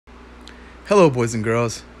Hello, boys and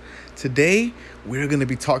girls. Today, we're going to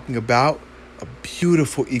be talking about a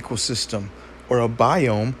beautiful ecosystem or a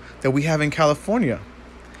biome that we have in California.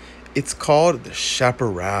 It's called the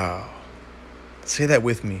Chaparral. Say that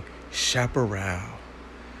with me, Chaparral.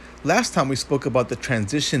 Last time we spoke about the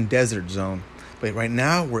transition desert zone, but right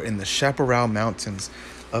now we're in the Chaparral Mountains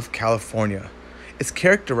of California. It's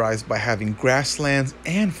characterized by having grasslands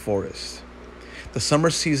and forests. The summer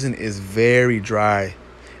season is very dry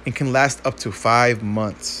and can last up to 5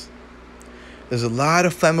 months. There's a lot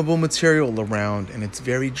of flammable material around and it's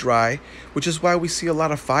very dry, which is why we see a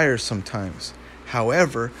lot of fires sometimes.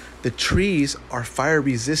 However, the trees are fire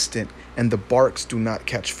resistant and the barks do not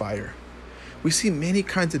catch fire. We see many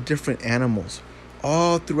kinds of different animals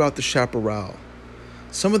all throughout the Chaparral.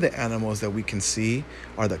 Some of the animals that we can see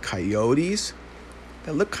are the coyotes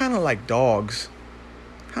that look kind of like dogs.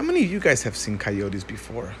 How many of you guys have seen coyotes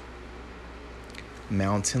before?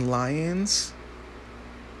 Mountain lions,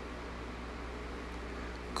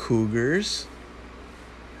 cougars,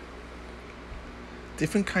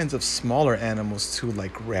 different kinds of smaller animals too,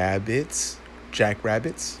 like rabbits,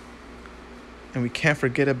 jackrabbits, and we can't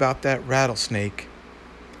forget about that rattlesnake.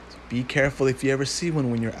 So be careful if you ever see one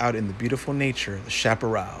when you're out in the beautiful nature, the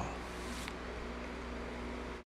Chaparral.